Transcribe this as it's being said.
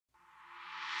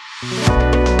In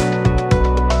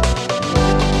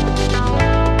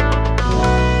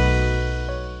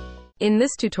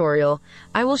this tutorial,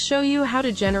 I will show you how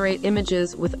to generate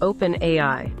images with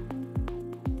OpenAI.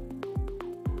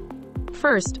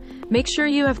 First, make sure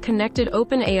you have connected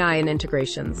OpenAI and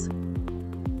integrations.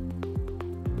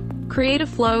 Create a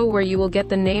flow where you will get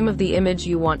the name of the image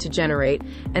you want to generate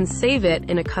and save it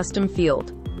in a custom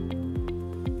field.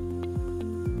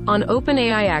 On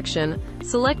OpenAI Action,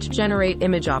 select Generate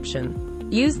Image option.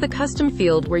 Use the custom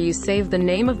field where you save the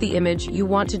name of the image you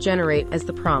want to generate as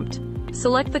the prompt.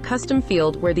 Select the custom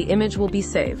field where the image will be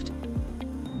saved.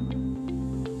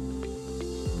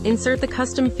 Insert the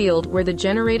custom field where the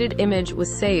generated image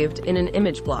was saved in an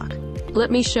image block.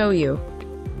 Let me show you.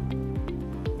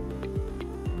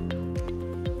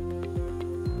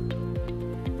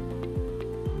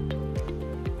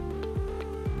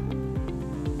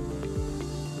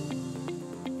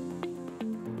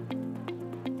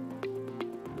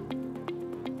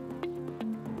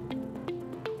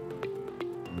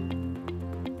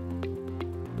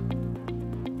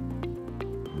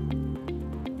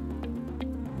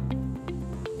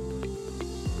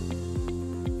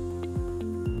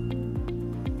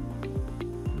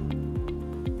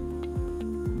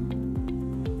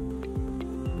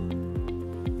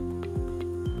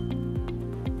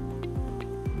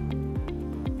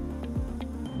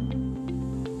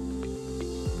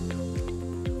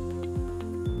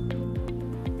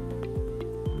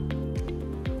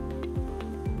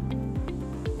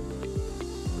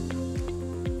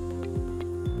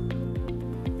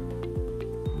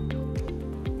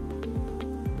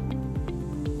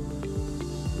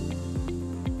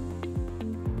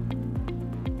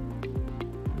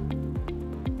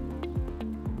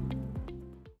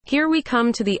 Here we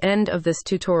come to the end of this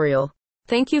tutorial.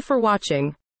 Thank you for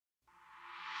watching.